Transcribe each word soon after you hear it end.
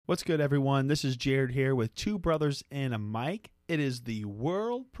What's good, everyone? This is Jared here with Two Brothers and a Mic. It is the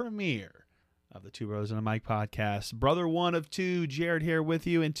world premiere of the Two Brothers and a Mic podcast. Brother one of two, Jared here with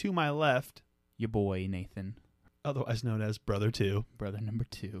you, and to my left, your boy, Nathan. otherwise known as Brother Two. Brother number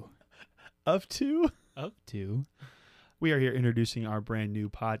two. Of two? Of two. We are here introducing our brand new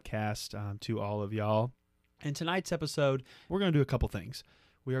podcast to all of y'all. In tonight's episode, we're going to do a couple things.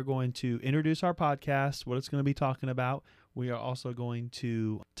 We are going to introduce our podcast, what it's going to be talking about. We are also going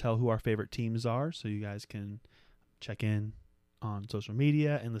to tell who our favorite teams are, so you guys can check in on social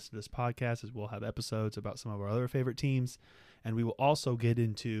media and listen to this podcast, as we'll have episodes about some of our other favorite teams. And we will also get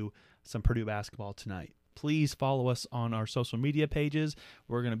into some Purdue basketball tonight. Please follow us on our social media pages.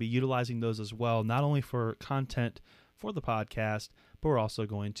 We're going to be utilizing those as well, not only for content for the podcast, but we're also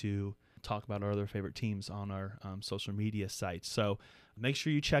going to talk about our other favorite teams on our social media sites. So make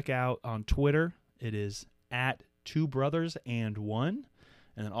sure you check out on Twitter. It is at Two Brothers and One.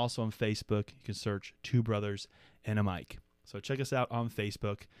 And then also on Facebook, you can search Two Brothers and a Mic. So check us out on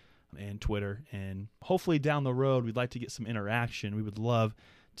Facebook and Twitter. And hopefully down the road, we'd like to get some interaction. We would love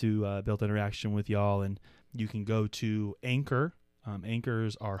to build interaction with y'all. And you can go to Anchor. Anchor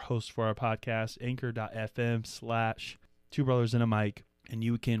is our host for our podcast, anchor.fm/Two Brothers and a Mic. And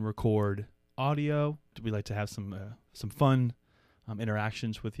you can record audio. We like to have some fun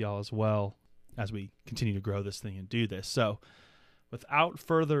interactions with y'all as well as we continue to grow this thing and do this. So without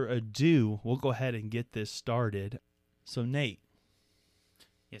further ado, we'll go ahead and get this started. So Nate.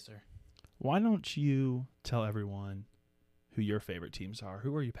 Yes, sir. Why don't you tell everyone who your favorite teams are?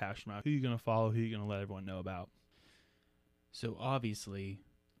 Who are you passionate about? Who are you going to follow? Who are you going to let everyone know about? So obviously,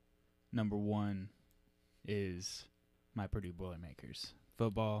 number one is my Purdue Boilermakers.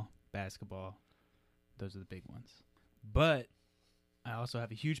 Football, basketball, those are the big ones. But I also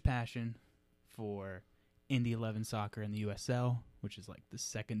have a huge passion for Indy 11 soccer in the USL, which is like the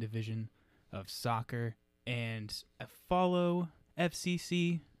second division of soccer. And I follow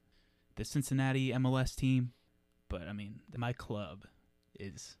FCC, the Cincinnati MLS team. But, I mean, my club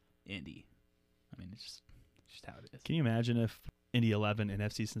is Indy. I mean, it's just how it is. Can you imagine if Indy 11 and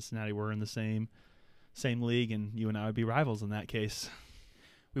FC Cincinnati were in the same league, and you and I would be rivals in that case?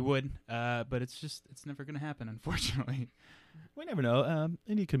 We would, but it's never going to happen, unfortunately. We never know.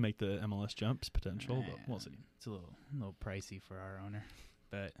 Indy could make the MLS jumps potential, but we'll see. It's a little pricey for our owner,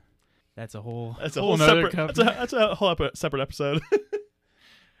 but that's a whole separate. That's a whole separate episode.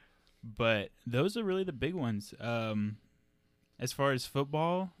 But those are really the big ones. As far as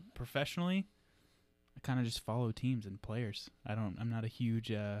football, professionally, I kind of just follow teams and players. I'm not a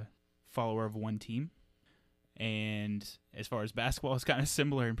huge follower of one team. And as far as basketball, it's kind of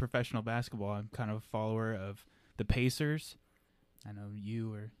similar in professional basketball. I'm kind of a follower of the Pacers. I know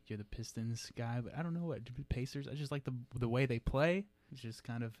you're the Pistons guy, but I don't know what Pacers. I just like the way they play. It's just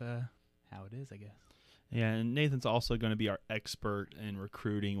kind of how it is, I guess. Yeah, and Nathan's also going to be our expert in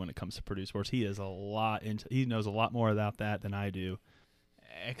recruiting when it comes to Purdue sports. He knows a lot more about that than I do.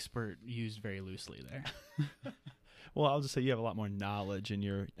 Expert used very loosely there. Well, I'll just say you have a lot more knowledge and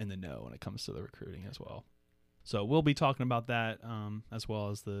you're in the know when it comes to the recruiting as well. So we'll be talking about that as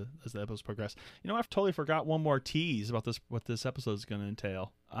well as the episodes progress. You know, I've totally forgot one more tease about what this episode is going to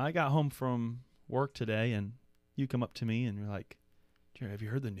entail. I got home from work today, and you come up to me and you're like, "Jared, have you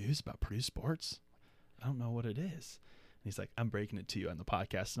heard the news about Purdue sports?" I don't know what it is. And he's like, "I'm breaking it to you on the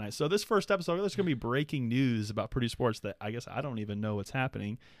podcast tonight." So this first episode, there's going to be breaking news about Purdue sports that I guess I don't even know what's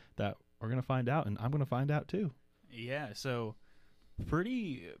happening, that we're going to find out, and I'm going to find out too. Yeah, so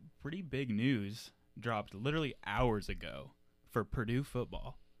pretty big news dropped literally hours ago for Purdue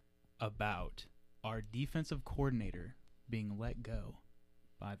football about our defensive coordinator being let go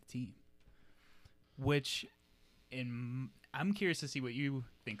by the team. Which, I'm curious to see what you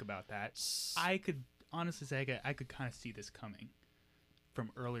think about that. I could honestly say I could kind of see this coming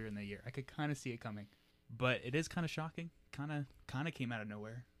from earlier in the year. I could kind of see it coming, but it is kind of shocking. Kind of came out of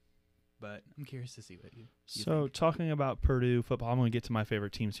nowhere. But I'm curious to see what you think. Talking about Purdue football, I'm going to get to my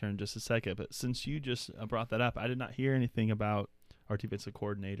favorite teams here in just a second. But since you just brought that up, I did not hear anything about our defensive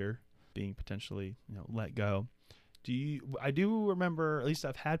coordinator being potentially let go. I do remember, at least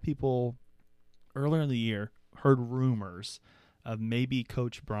I've had people earlier in the year heard rumors of maybe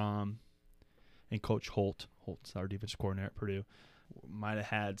Coach Brom and Coach Holt's our defensive coordinator at Purdue, might have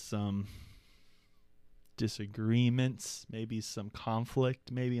had some disagreements, maybe some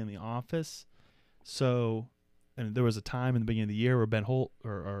conflict, maybe in the office. So, and there was a time in the beginning of the year where Coach Holt,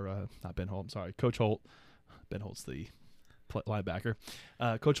 Ben Holt's the linebacker.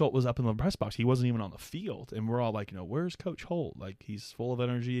 Coach Holt was up in the press box. He wasn't even on the field, and we're all like, where's Coach Holt? Like, he's full of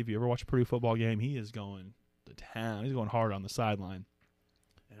energy. If you ever watch a Purdue football game, he is going to town. He's going hard on the sideline.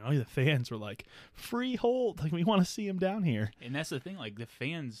 And all the fans were like, free Holt. Like, we want to see him down here. And that's the thing. Like, the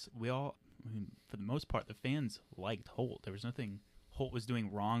fans, for the most part, the fans liked Holt. There was nothing Holt was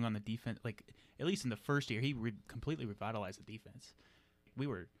doing wrong on the defense. Like, at least in the first year, he completely revitalized the defense. We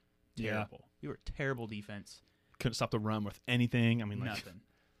were terrible. Yeah. We were terrible defense. Couldn't stop the run with anything. I mean, nothing.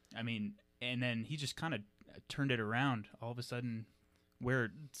 I mean, and then he just kind of turned it around. All of a sudden,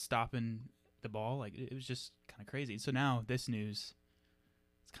 we're stopping the ball. Like, it was just kind of crazy. So now this news,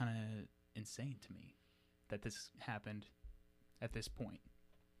 it's kind of insane to me that this happened at this point.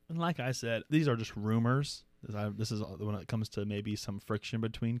 And like I said, these are just rumors. This is when it comes to maybe some friction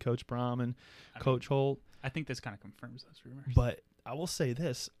between Coach Brom and Coach Holt. I think this kind of confirms those rumors. But I will say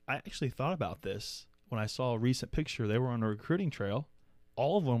this. I actually thought about this when I saw a recent picture. They were on a recruiting trail.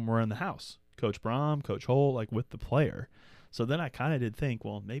 All of them were in the house. Coach Brom, Coach Holt, like with the player. So then I kind of did think,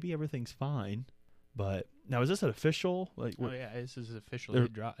 well, maybe everything's fine. But now, is this an official? Like, oh yeah, this is official. Hammer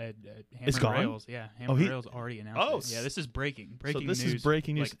it's gone. Rails, yeah. Hammer Rails already announced. Yeah, this is breaking. Breaking news. So this is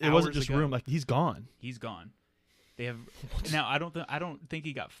breaking news. Like, it wasn't just rumor. Like, he's gone. He's gone. They have now. I don't think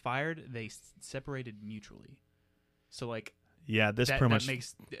he got fired. They separated mutually. So like, yeah, this pretty much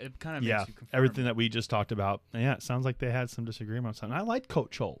makes it kind of makes you confirm everything that we just talked about. Yeah, it sounds like they had some disagreement on something. I like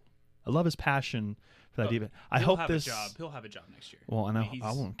Coach Holt. I love his passion for that defense. I hope this. He'll have a job next year. Well,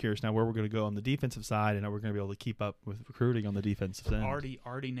 I'm curious now where we're going to go on the defensive side, and how we're going to be able to keep up with recruiting on the defensive end.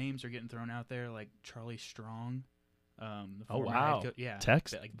 Already names are getting thrown out there, like Charlie Strong. Oh wow!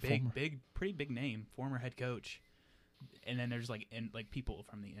 Tex, like pretty big name, former head coach. And then there's like people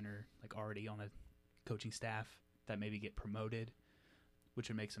from the inner, like already on the coaching staff that maybe get promoted, which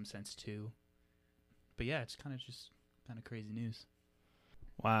would make some sense too. But yeah, it's kind of crazy news.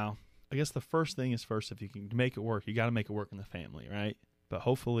 Wow. I guess the first thing is first, if you can make it work, you got to make it work in the family, right? But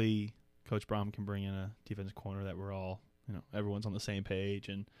hopefully Coach Brom can bring in a defensive corner that we're all, everyone's on the same page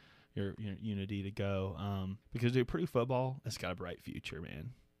and your unity to go. Because dude, Purdue football has got a bright future,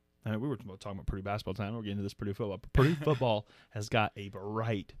 man. I mean, we were talking about Purdue basketball tonight. We're getting into this Purdue football. But Purdue football has got a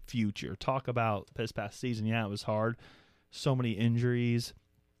bright future. Talk about this past season. Yeah, it was hard. So many injuries.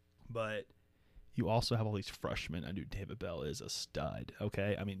 But you also have all these freshmen. I knew David Bell is a stud,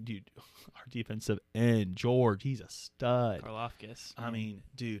 okay? I mean, dude, our defensive end, George, he's a stud. Karlaftis. I mean,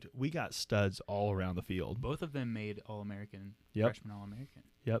 dude, we got studs all around the field. Both of them made All-American, freshman All-American.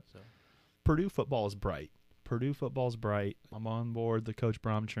 Yep. So. Purdue football is bright. I'm on board the Coach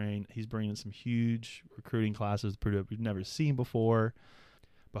Brom train. He's bringing some huge recruiting classes to Purdue we've never seen before.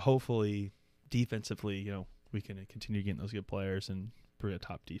 But hopefully, defensively, we can continue getting those good players and bring a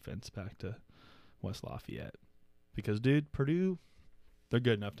top defense back to West Lafayette. Because, dude, Purdue, they're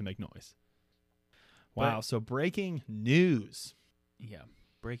good enough to make noise. Wow, so breaking news. Yeah,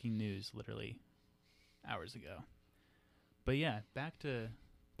 breaking news literally hours ago. But yeah, back to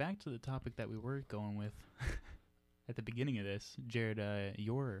the topic that we were going with at the beginning of this, Jared.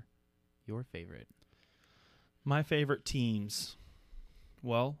 Your favorite? My favorite teams.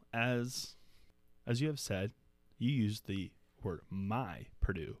 Well, as you have said, you used the word "my"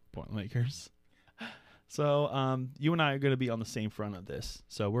 Purdue Boilermakers. So you and I are going to be on the same front of this.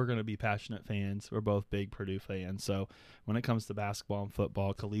 So we're going to be passionate fans. We're both big Purdue fans. So when it comes to basketball and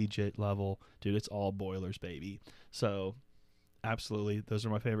football, collegiate level, dude, it's all Boilers, baby. So absolutely, those are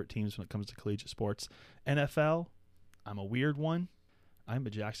my favorite teams when it comes to collegiate sports. NFL, I'm a weird one. I'm a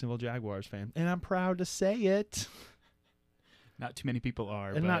Jacksonville Jaguars fan, and I'm proud to say it. Not too many people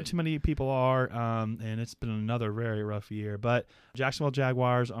are. And not too many people are, and it's been another very rough year. But Jacksonville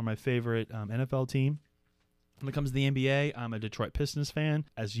Jaguars are my favorite NFL team. When it comes to the NBA, I'm a Detroit Pistons fan.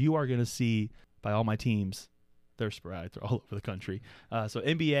 As you are going to see by all my teams, they're spread. They're all over the country. So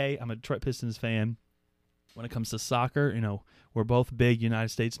NBA, I'm a Detroit Pistons fan. When it comes to soccer, we're both big United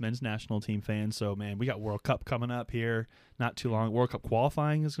States men's national team fans. So, man, we got World Cup coming up here not too long. World Cup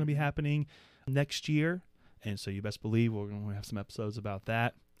qualifying is going to be happening next year. And so you best believe we're going to have some episodes about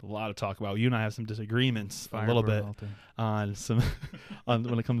that. A lot to talk about. You and I have some disagreements a little bit on some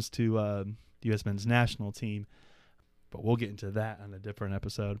when it comes to the U.S. men's national team. But we'll get into that on a different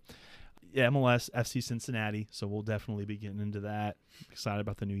episode. Yeah, MLS, FC Cincinnati. So we'll definitely be getting into that. Excited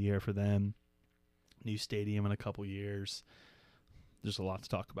about the new year for them. New stadium in a couple years. There's a lot to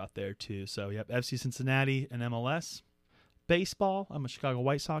talk about there, too. So, yep, FC Cincinnati and MLS. Baseball, I'm a Chicago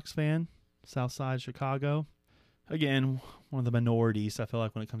White Sox fan. Southside Chicago. Again, one of the minorities. I feel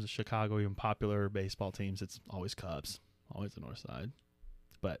like when it comes to Chicago, even popular baseball teams, it's always Cubs. Always the North Side.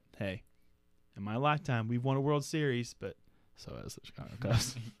 But, hey, in my lifetime, we've won a World Series, but so has the Chicago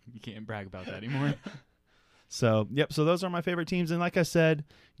Cubs. You can't brag about that anymore. So, yep, so those are my favorite teams. And like I said,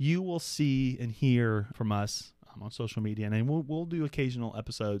 you will see and hear from us on social media, and then we'll do occasional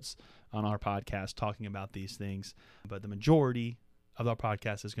episodes on our podcast talking about these things. But the majority of our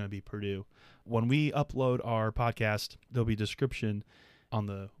podcast is going to be Purdue. When we upload our podcast, there'll be a description on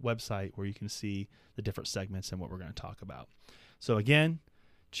the website where you can see the different segments and what we're going to talk about. So again,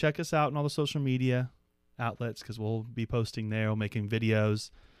 check us out on all the social media outlets because we'll be posting there, we'll making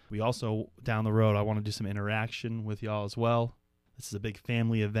videos. We also, down the road, I want to do some interaction with y'all as well. This is a big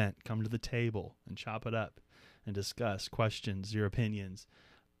family event. Come to the table and chop it up and discuss questions, your opinions.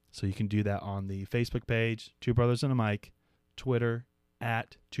 So you can do that on the Facebook page, Two Brothers and a Mic, Twitter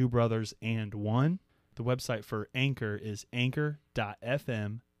at Two Brothers and One. The website for Anchor is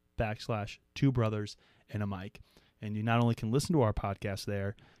anchor.fm/Two Brothers and a Mic. And you not only can listen to our podcast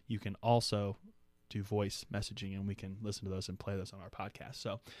there, you can also do voice messaging, and we can listen to those and play those on our podcast.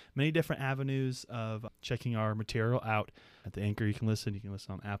 So many different avenues of checking our material out. At the Anchor, you can listen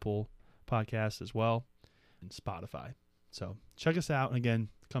on Apple Podcasts as well, and Spotify. So check us out, and again,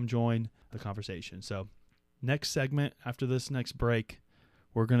 come join the conversation. So next segment, after this next break,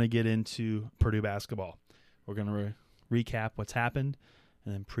 we're going to get into Purdue basketball. We're going to recap what's happened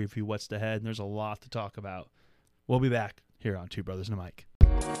and then preview what's ahead, and there's a lot to talk about. We'll be back here on Two Brothers and a Mic.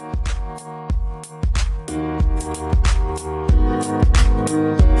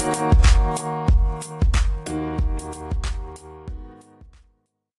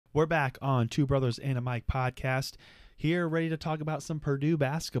 We're back on Two Brothers and a Mic podcast, here ready to talk about some Purdue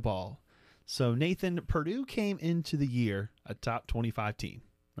basketball. So Nathan, Purdue came into the year a top 25 team,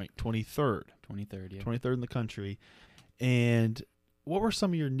 right? 23rd. 23rd, yeah. 23rd in the country. And what were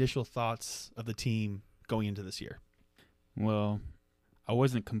some of your initial thoughts of the team going into this year? Well, I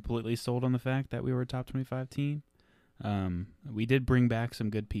wasn't completely sold on the fact that we were a top 25 team. We did bring back some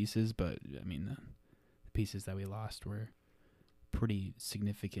good pieces, but I mean, the pieces that we lost were pretty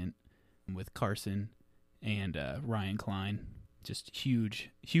significant with Carson and Ryan Klein. Just huge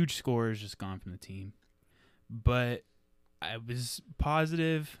scores just gone from the team. But I was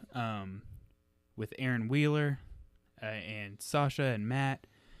positive with Aaron Wheeler and Sasha and Matt,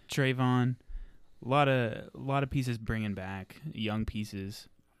 Trayvon. A lot of pieces bringing back, young pieces,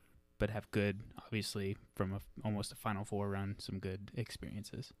 but have good, obviously, from almost a Final Four run, some good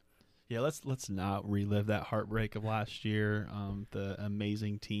experiences. Yeah, let's not relive that heartbreak of last year, the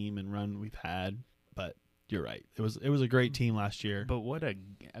amazing team and run we've had. But you're right, it was a great team last year. But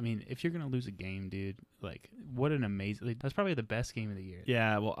if you're gonna lose a game, dude, like what an amazing! That's probably the best game of the year.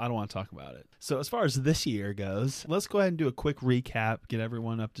 Yeah, well, I don't want to talk about it. So as far as this year goes, let's go ahead and do a quick recap, get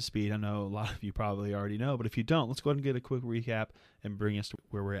everyone up to speed. I know a lot of you probably already know, but if you don't, let's go ahead and get a quick recap and bring us to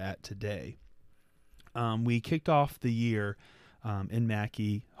where we're at today. We kicked off the year in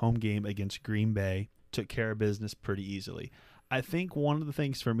Mackey, home game against Green Bay, took care of business pretty easily. I think one of the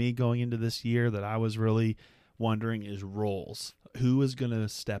things for me going into this year that I was really wondering is roles. Who is going to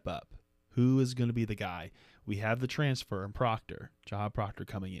step up? Who is going to be the guy? We have the transfer in Proctor, Jahad Proctor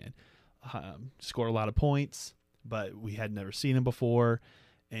coming in. Scored a lot of points, but we had never seen him before.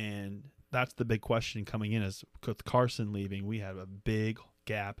 And that's the big question coming in is with Carson leaving, we have a big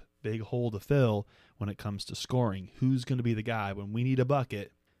gap, big hole to fill when it comes to scoring. Who's going to be the guy when we need a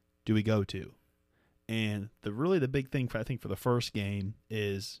bucket? Do we go to? And the big thing for the first game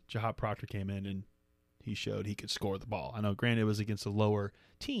is Jahad Proctor came in and he showed he could score the ball. I know, granted, it was against a lower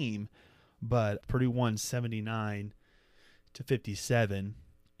team, but Purdue won 79-57,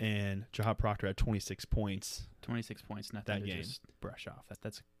 and Jahad Proctor had 26 points. 26 points, nothing that to game. Just brush off.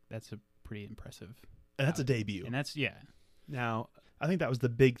 That's a pretty impressive. And that's a debut. And that's, yeah. Now, I think that was the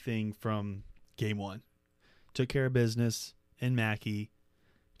big thing from game one. Took care of business in Mackey,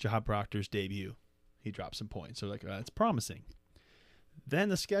 Jahad Proctor's debut. He dropped some points. So that's promising. Then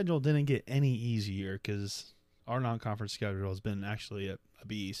the schedule didn't get any easier because our non-conference schedule has been actually a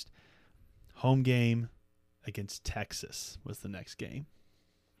beast. Home game against Texas was the next game.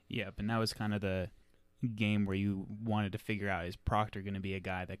 Yeah, but that was kind of the game where you wanted to figure out, is Proctor going to be a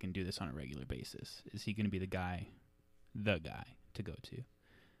guy that can do this on a regular basis? Is he going to be the guy to go to?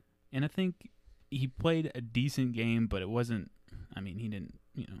 And I think he played a decent game, but it wasn't, he didn't,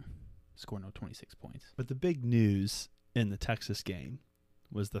 score no 26 points. But the big news in the Texas game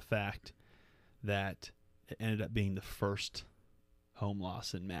was the fact that it ended up being the first home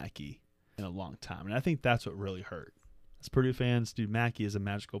loss in Mackey in a long time. And I think that's what really hurt. As Purdue fans, dude, Mackey is a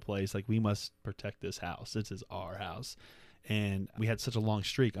magical place. Like, we must protect this house. This is our house. And we had such a long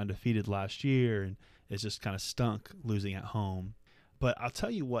streak, undefeated last year, and it just kind of stunk losing at home. But I'll tell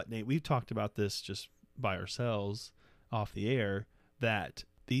you what, Nate, we've talked about this just by ourselves off the air, that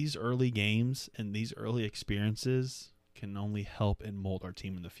these early games and these early experiences can only help and mold our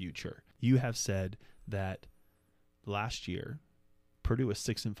team in the future. You have said that last year, Purdue was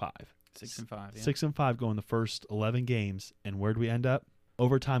 6-5. 6-5. Yeah. 6-5 going the first 11 games, and where'd we end up?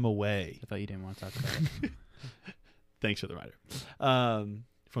 Overtime away. I thought you didn't want to talk about it. Thanks for the writer.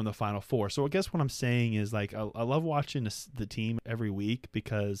 From the Final Four. So I guess what I'm saying is, like, I love watching the team every week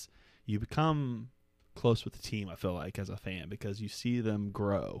because you become close with the team, I feel like, as a fan, because you see them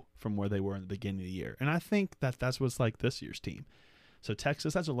grow from where they were in the beginning of the year. And I think that's what's like this year's team. So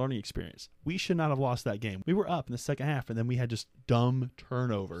Texas, that's a learning experience. We should not have lost that game. We were up in the second half, and then we had just dumb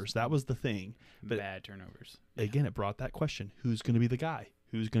turnovers. That was the thing. But bad turnovers. Again, it brought that question: who's going to be the guy?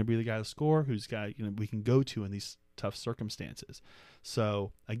 Who's going to be the guy to score? Who's the guy we can go to in these tough circumstances?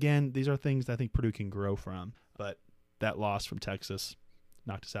 So again, these are things that I think Purdue can grow from. But that loss from Texas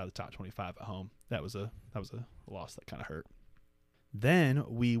knocked us out of the top 25 at home. That was a loss that kind of hurt. Then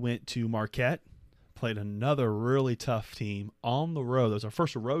we went to Marquette, played another really tough team on the road. That was our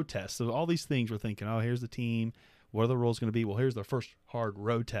first road test. So all these things we're thinking, oh, here's the team. What are the rules going to be? Well, here's their first hard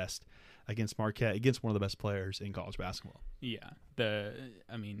road test against Marquette, against one of the best players in college basketball. Yeah.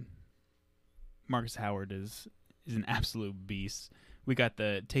 Marcus Howard is an absolute beast. We got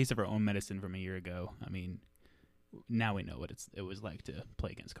the taste of our own medicine from a year ago. I mean, now we know what it was like to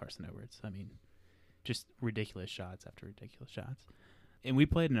play against Carson Edwards. I mean, just ridiculous shots after ridiculous shots. And we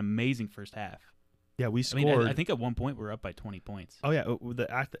played an amazing first half. Yeah, we scored. I think at one point we were up by 20 points. Oh, yeah.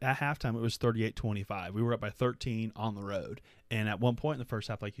 At halftime, it was 38-25. We were up by 13 on the road. And at one point in the first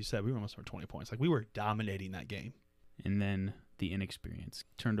half, like you said, we were almost over 20 points. Like, we were dominating that game. And then the inexperience.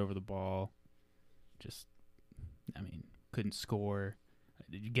 Turned over the ball. Couldn't score.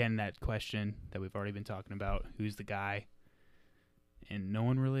 Again, that question that we've already been talking about, who's the guy? And no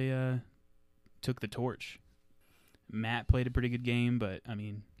one really took the torch. Matt played a pretty good game, but,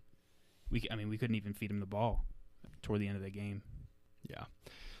 we couldn't even feed him the ball toward the end of the game. Yeah.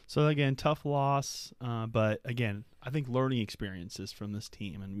 So, again, tough loss. But, again, I think learning experiences from this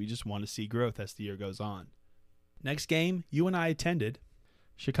team, and we just want to see growth as the year goes on. Next game, you and I attended,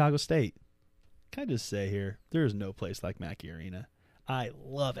 Chicago State. Can I just say here, there is no place like Mackey Arena. I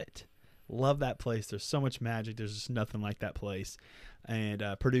love it. Love that place. There's so much magic. There's just nothing like that place. And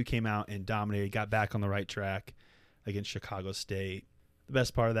Purdue came out and dominated, got back on the right track against Chicago State. The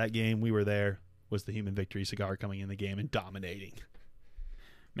best part of that game, we were there, was the Human Victory cigar coming in the game and dominating.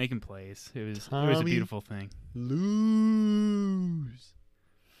 Making plays. It was a beautiful thing. Lose.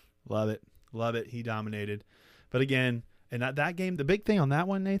 Love it. Love it. He dominated. But again, and that game, the big thing on that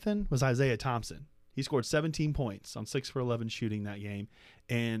one, Nathan, was Isaiah Thompson. He scored 17 points on 6 for 11 shooting that game.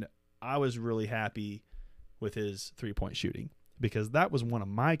 And I was really happy with his three-point shooting because that was one of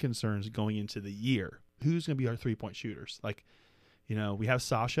my concerns going into the year. Who's going to be our three-point shooters? Like, we have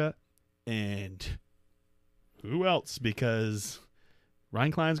Sasha and who else? Because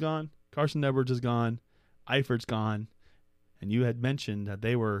Ryan Klein's gone, Carson Edwards is gone, Eifert's gone, and you had mentioned that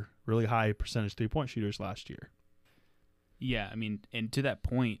they were really high percentage three-point shooters last year. Yeah, and to that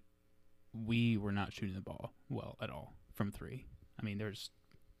point, we were not shooting the ball well at all from three. I think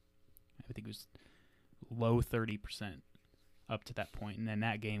it was low 30% up to that point, and then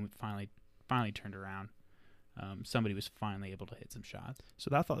that game finally turned around. Somebody was finally able to hit some shots.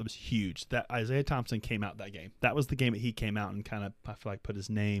 So I thought that was huge. That Isaiah Thompson came out that game. That was the game that he came out and kind of, I feel like, put his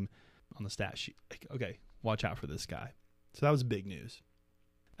name on the stat sheet. Like, okay, watch out for this guy. So that was big news.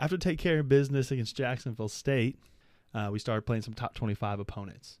 After taking care of business against Jacksonville State, we started playing some top 25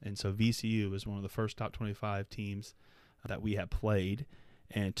 opponents. And so VCU was one of the first top 25 teams that we had played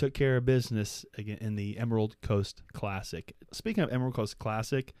and took care of business again in the Emerald Coast Classic. Speaking of Emerald Coast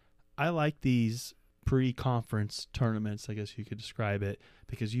Classic, I like these pre-conference tournaments, I guess you could describe it,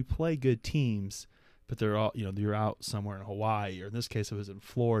 because you play good teams, but they're all, you're out somewhere in Hawaii, or in this case it was in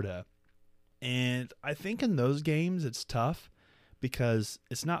Florida. And I think in those games it's tough because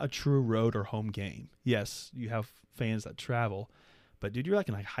it's not a true road or home game. Yes, you have fans that travel, but dude, you're like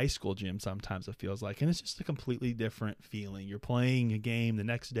in a high school gym sometimes, it feels like, and it's just a completely different feeling. You're playing a game the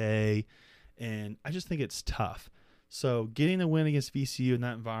next day, and I just think it's tough. So getting the win against VCU in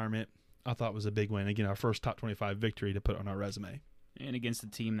that environment, I thought was a big win. Again, our first top 25 victory to put on our resume. And against a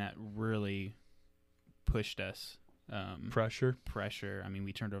team that really pushed us. Pressure.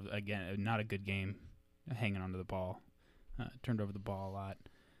 We turned over, again, not a good game, hanging onto the ball. Turned over the ball a lot.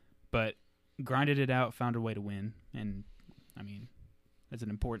 But grinded it out, found a way to win. And, that's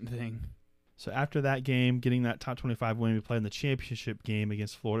an important thing. So after that game, getting that top 25 win, we played in the championship game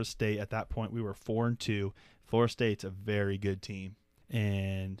against Florida State. At that point, we were 4-2. Florida State's a very good team.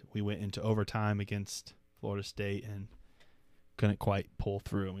 And we went into overtime against Florida State and couldn't quite pull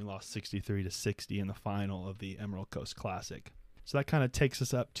through. And we lost 63-60 in the final of the Emerald Coast Classic. So that kind of takes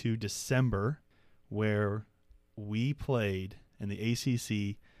us up to December, where we played in the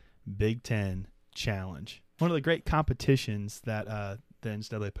ACC Big Ten Challenge, one of the great competitions that the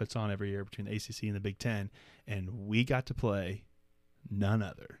NCAA puts on every year between the ACC and the Big Ten, and we got to play none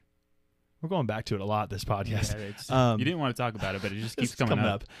other. We're going back to it a lot this podcast. Yeah, you didn't want to talk about it, but it just keeps coming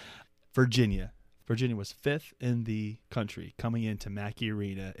up. Virginia. Virginia was 5th in the country coming into Mackey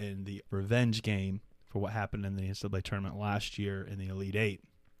Arena in the revenge game for what happened in the NCAA tournament last year in the Elite Eight.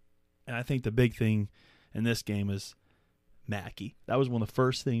 And I think the big thing in this game is Mackey. That was one of the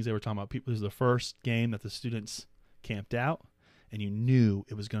first things they were talking about. It was the first game that the students camped out, and you knew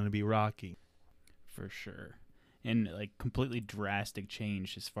it was going to be rocky. For sure. And like completely drastic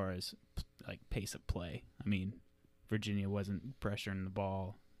change as far as like pace of play. I mean, Virginia wasn't pressuring the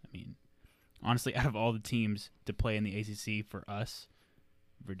ball. I mean, honestly, out of all the teams to play in the ACC for us,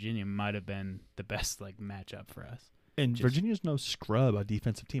 Virginia might have been the best like matchup for us. And Virginia's no scrub a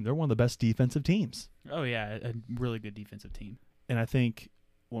defensive team. They're one of the best defensive teams. Oh yeah, a really good defensive team. And I think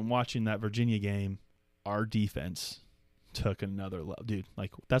when watching that Virginia game, our defense took another level. Dude,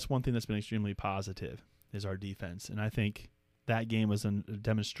 like that's one thing that's been extremely positive is our defense. And I think that game was a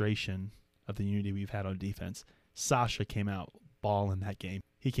demonstration of the unity we've had on defense. Sasha came out balling that game.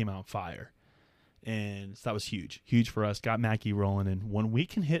 He came out on fire. And so that was huge. Huge for us. Got Mackey rolling. And when we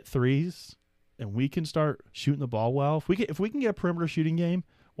can hit threes and we can start shooting the ball well, if we can get a perimeter shooting game,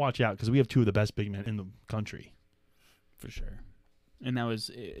 watch out because we have 2 of the best big men in the country. For sure. And that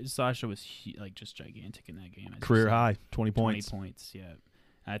was Sasha was like just gigantic in that game. Career high, 20 points. 20 points, yeah.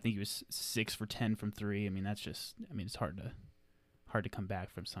 I think he was 6 for 10 from 3. I mean, that's just. I mean, it's hard to come back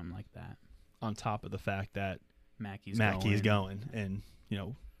from something like that. On top of the fact that Mackey's going, and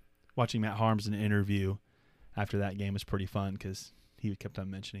watching Matt Harms in an interview after that game was pretty fun because he kept on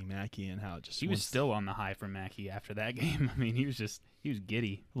mentioning Mackey and how he was still on the high from Mackey after that game. I mean, he was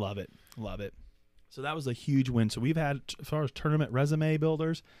giddy. Love it. So that was a huge win. So we've had, as far as tournament resume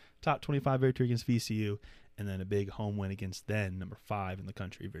builders, top 25 victory against VCU, and then a big home win against then number 5 in the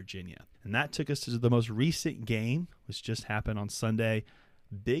country, Virginia. And that took us to the most recent game, which just happened on Sunday,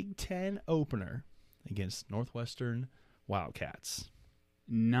 Big Ten opener against Northwestern Wildcats.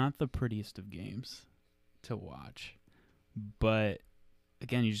 Not the prettiest of games to watch, but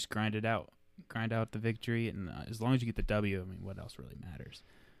again, you just grind out the victory, and as long as you get the W, I mean, what else really matters?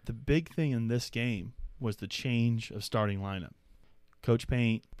 The big thing in this game was the change of starting lineup. Coach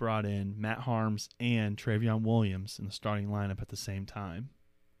Paint brought in Matt Harms and Travion Williams in the starting lineup at the same time.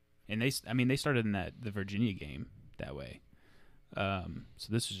 And they started in the Virginia game that way. So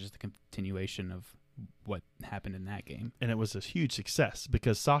this was just a continuation of what happened in that game. And it was a huge success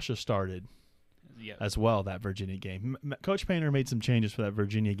because Sasha started as well that Virginia game. Coach Painter made some changes for that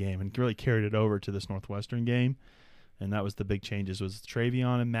Virginia game and really carried it over to this Northwestern game. And that was the big changes was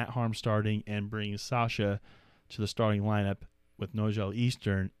Travion and Matt Harms starting and bringing Sasha to the starting lineup with Nojel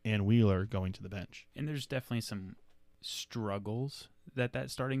Eastern and Wheeler going to the bench. And there's definitely some struggles that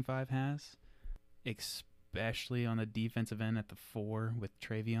starting 5 has, especially on the defensive end at the 4 with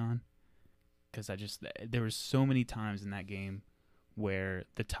Travion. Because there was so many times in that game where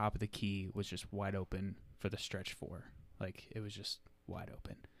the top of the key was just wide open for the stretch 4. Like, it was just wide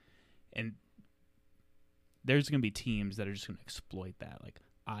open. And there's going to be teams that are just going to exploit that. Like,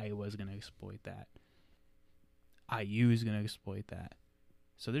 Iowa's going to exploit that. IU is going to exploit that.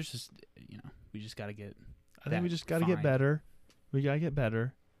 So there's just, we just got to get. I think we just got to get better. We got to get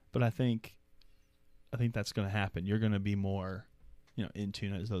better. But I think that's going to happen. You're going to be more, in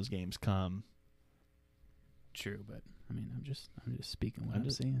tune as those games come. True, but I mean, I'm just speaking what I'm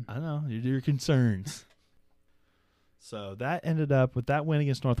seeing. I know your concerns. So that ended up with that win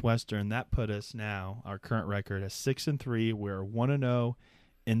against Northwestern. That put us now our current record as 6-3. We're 1-0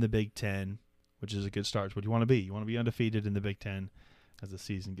 in the Big Ten, which is a good start. What do you want to be? You want to be undefeated in the Big Ten as the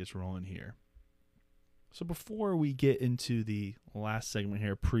season gets rolling here. So before we get into the last segment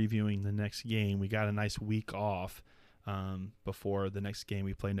here, previewing the next game, we got a nice week off before the next game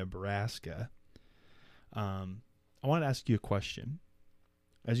we play Nebraska. I want to ask you a question.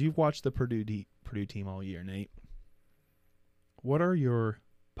 As you've watched the Purdue team all year, Nate, what are your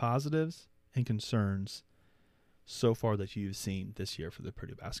positives and concerns so far that you've seen this year for the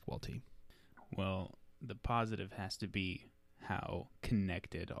Purdue basketball team? Well, the positive has to be how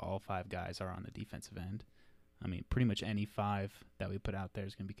connected all 5 guys are on the defensive end. I mean, pretty much any 5 that we put out there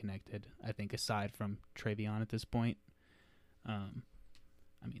is going to be connected. I think aside from Travion at this point,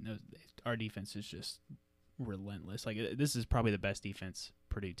 our defense is just relentless. Like, this is probably the best defense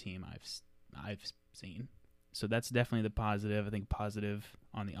Purdue team I've seen. So that's definitely the positive. I think positive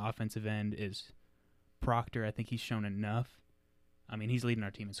on the offensive end is Proctor. I think he's shown enough. I mean, he's leading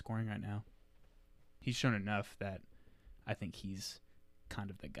our team in scoring right now. he's shown enough that I think he's kind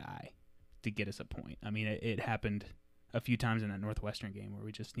of the guy to get us a point. I mean, it happened a few times in that Northwestern game where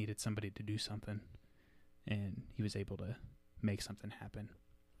we just needed somebody to do something, and he was able to make something happen.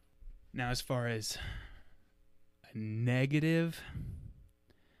 Now, as far as a negative,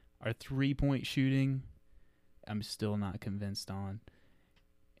 our 3-point shooting, I'm still not convinced on.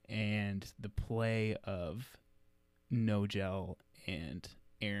 And the play of Nogel and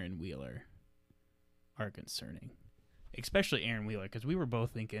Aaron Wheeler are concerning. Especially Aaron Wheeler, because we were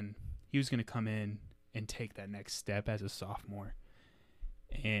both thinking he was going to come in and take that next step as a sophomore.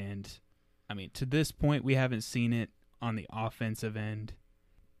 And, I mean, to this point, we haven't seen it on the offensive end.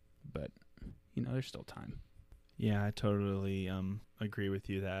 But, there's still time. Yeah, I totally agree with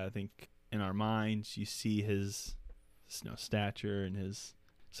you that I think in our minds you see his stature and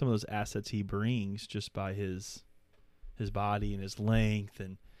some of those assets he brings just by his body and his length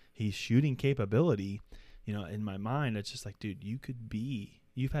and his shooting capability. In my mind, it's just like, dude,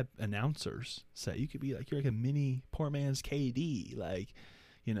 you've had announcers say you could be like, you're like a mini poor man's KD,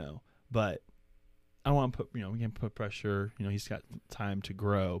 but I don't want to put, we can put pressure, he's got time to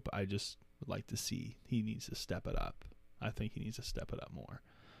grow, but I just would like to see he needs to step it up. I think he needs to step it up more.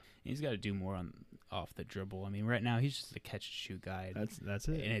 He's got to do more off the dribble. I mean, right now he's just a catch and shoot guy. That's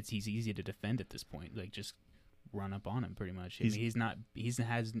it. And he's easy to defend at this point. Like, just run up on him pretty much. He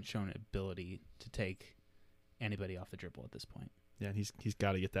hasn't shown ability to take anybody off the dribble at this point. Yeah, and he's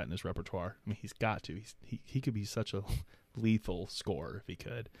got to get that in his repertoire. I mean, he's got to. He could be such a lethal scorer if he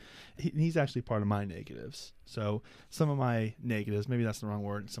could. He's actually part of my negatives. So some of my negatives, maybe that's the wrong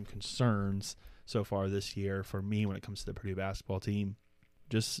word, some concerns so far this year for me when it comes to the Purdue basketball team.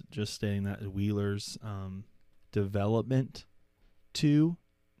 Just stating that Wheeler's development to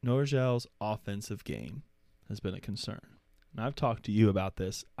Norgel's offensive game has been a concern. And I've talked to you about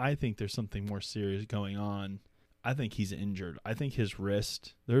this. I think there's something more serious going on. I think he's injured. I think his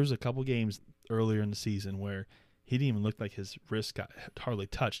wrist, there was a couple games earlier in the season where he didn't even look like his wrist got hardly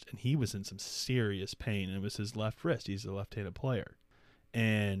touched, and he was in some serious pain, and it was his left wrist. He's a left-handed player.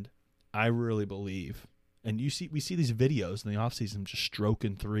 And I really believe, and we see these videos in the offseason just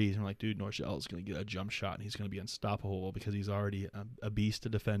stroking threes, and we're like, dude, Norgel is going to get a jump shot, and he's going to be unstoppable because he's already a beast, a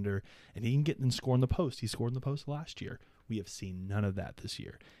defender, and he can get and score in the post. He scored in the post last year. We have seen none of that this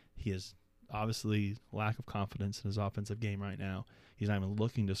year. He has obviously lack of confidence in his offensive game right now. He's not even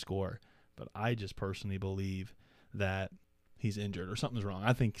looking to score, but I just personally believe that he's injured or something's wrong.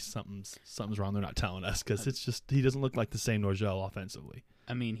 I think something's wrong. They're not telling us because it's just he doesn't look like the same Norgel offensively.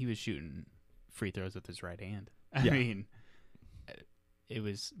 I mean, he was shooting free throws with his right hand. I mean, it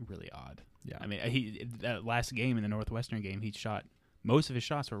was really odd. Yeah. I mean, that last game in the Northwestern game, he shot most of his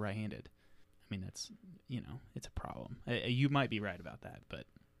shots were right-handed. I mean, that's it's a problem. You might be right about that, but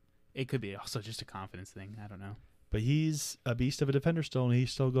it could be also just a confidence thing. I don't know. But he's a beast of a defender still, and he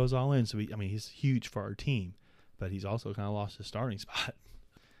still goes all in. So he's huge for our team, but he's also kind of lost his starting spot,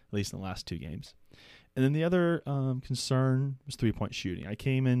 at least in the last two games. And then the other concern was 3-point shooting. I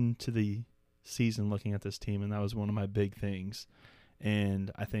came into the season looking at this team, and that was one of my big things.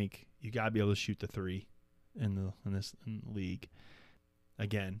 And I think you got to be able to shoot the three in the league.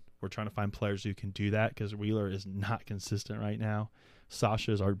 Again, we're trying to find players who can do that because Wheeler is not consistent right now.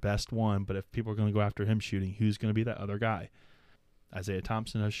 Sasha is our best one, but if people are going to go after him shooting, who's going to be that other guy? Isaiah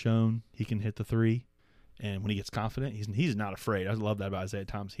Thompson has shown he can hit the three, and when he gets confident, he's not afraid. I love that about Isaiah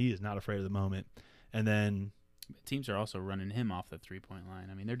Thompson. He is not afraid of the moment. And then teams are also running him off the 3-point line.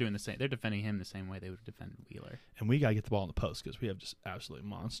 I mean, they're doing the same. They're defending him the same way they would defend Wheeler. And we got to get the ball in the post because we have just absolute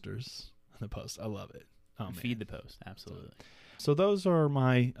monsters in the post. I love it. Feed the post, absolutely. So those are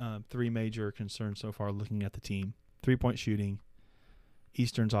my three major concerns so far looking at the team. 3-point shooting,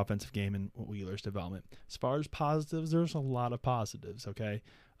 Eastern's offensive game, and Wheeler's development. As far as positives, there's a lot of positives, okay?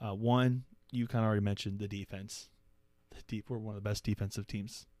 One, you kind of already mentioned the defense. We're one of the best defensive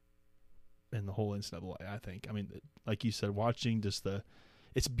teams in the whole NCAA, I think. I mean, like you said, watching just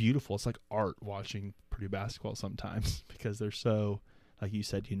it's beautiful. It's like art watching Purdue basketball sometimes because they're so, like you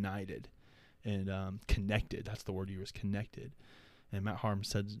said, united and connected. That's the word you used, connected. And Matt Harm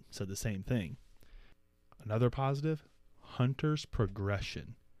said the same thing. Another positive, Hunter's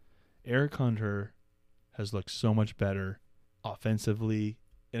progression. Eric Hunter has looked so much better offensively.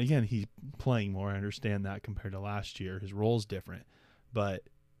 And again, he's playing more. I understand that compared to last year. His role's different. But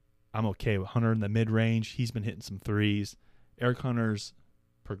I'm okay with Hunter in the mid-range. He's been hitting some threes. Eric Hunter's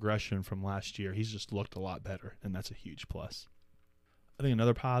progression from last year, he's just looked a lot better, and that's a huge plus. I think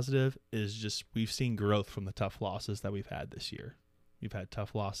another positive is just we've seen growth from the tough losses that we've had this year. We've had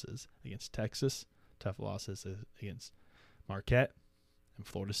tough losses against Texas, tough losses against Marquette, and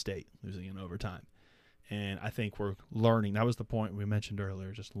Florida State, losing in overtime. And I think we're learning. That was the point we mentioned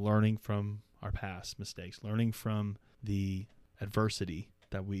earlier, just learning from our past mistakes, learning from the adversity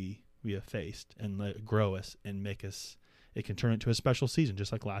that we have faced, and let it grow us and make us, it can turn into a special season,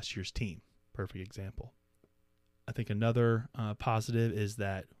 just like last year's team. Perfect example. I think another positive is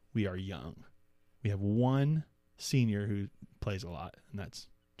that we are young. We have one senior who plays a lot, and that's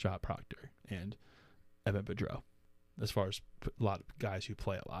Ja Proctor and Evan Boudreaux. As far as a lot of guys who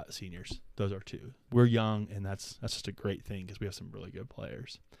play a lot, seniors, those are two. We're young, and that's just a great thing because we have some really good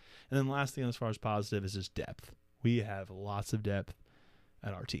players. And then last thing as far as positive is just depth. We have lots of depth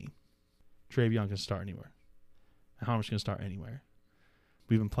at our team. Travion can start anywhere. Harm's can start anywhere.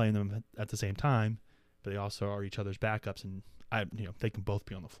 We've been playing them at the same time, but they also are each other's backups, and they can both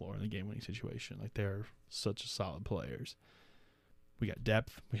be on the floor in the game-winning situation. Like, they're such solid players. We got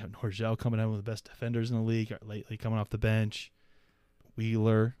depth. We have Norgel coming in, one of the best defenders in the league lately, coming off the bench.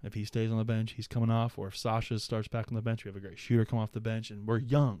 Wheeler, if he stays on the bench, he's coming off. Or if Sasha starts back on the bench, we have a great shooter come off the bench. And we're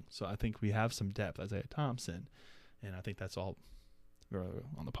young, so I think we have some depth. Isaiah Thompson, and I think that's all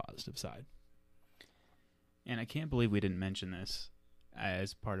on the positive side. And I can't believe we didn't mention this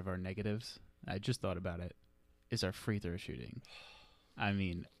as part of our negatives. I just thought about it. Is our free throw shooting. I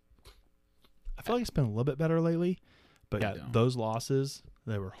mean, I feel like it's been a little bit better lately. But yeah, those losses,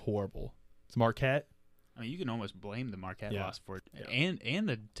 they were horrible. It's Marquette. I mean, you can almost blame the Marquette loss for it, and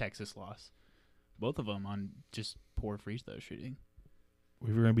the Texas loss. Both of them on just poor free throw shooting. If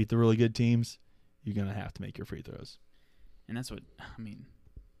you're going to beat the really good teams, you're going to have to make your free throws. And that's what, I mean,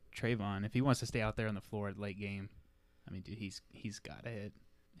 Trayvon, if he wants to stay out there on the floor at late game, I mean, dude, he's got to hit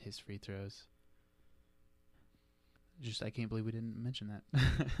his free throws. Just, I can't believe we didn't mention that.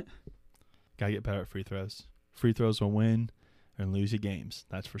 Got to get better at free throws. Free throws will win and lose you games.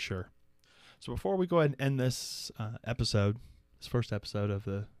 That's for sure. So before we go ahead and end this episode, this first episode of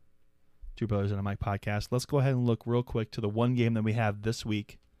the Two Brothers and a Mic podcast, let's go ahead and look real quick to the one game that we have this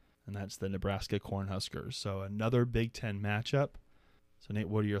week, and that's the Nebraska Cornhuskers. So another Big Ten matchup. So Nate,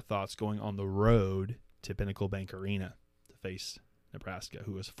 what are your thoughts going on the road to Pinnacle Bank Arena to face Nebraska,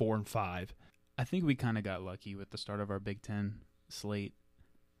 who is 4-5? I think we kind of got lucky with the start of our Big Ten slate,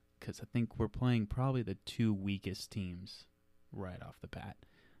 because I think we're playing probably the two weakest teams right off the bat.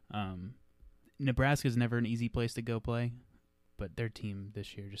 Nebraska's never an easy place to go play, but their team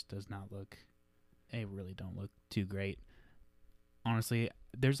this year just does not look – they really don't look too great. Honestly,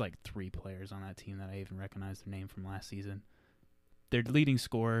 there's like 3 players on that team that I even recognize their name from last season. Their leading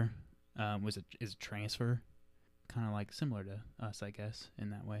scorer is a transfer, kind of like similar to us, I guess, in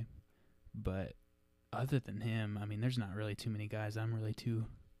that way. But other than him, I mean, there's not really too many guys I'm really too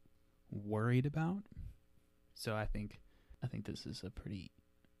worried about. So I think this is a pretty,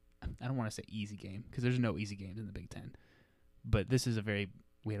 I don't want to say easy game, because there's no easy games in the Big Ten. But this is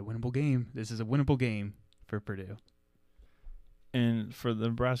we had a winnable game. This is a winnable game for Purdue. And for the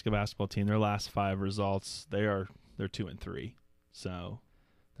Nebraska basketball team, their last 5 results, they're 2-3. So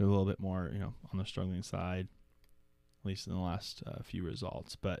they're a little bit more, on the struggling side, at least in the last few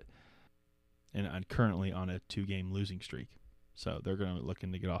results. But and currently on a 2-game losing streak. So they're going to be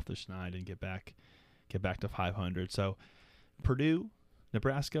looking to get off the schneid and get back to 500. So Purdue,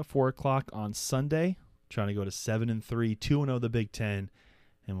 Nebraska, 4:00 on Sunday, trying to go to 7-3, 2-0 the Big Ten,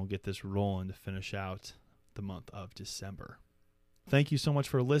 and we'll get this rolling to finish out the month of December. Thank you so much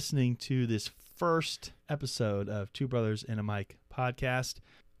for listening to this first episode of Two Brothers and a Mic podcast.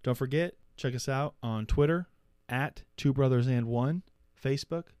 Don't forget, check us out on Twitter at Two Brothers and One,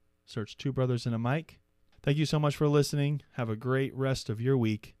 Facebook, search Two Brothers and a Mic. Thank you so much for listening. Have a great rest of your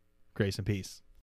week. Grace and peace.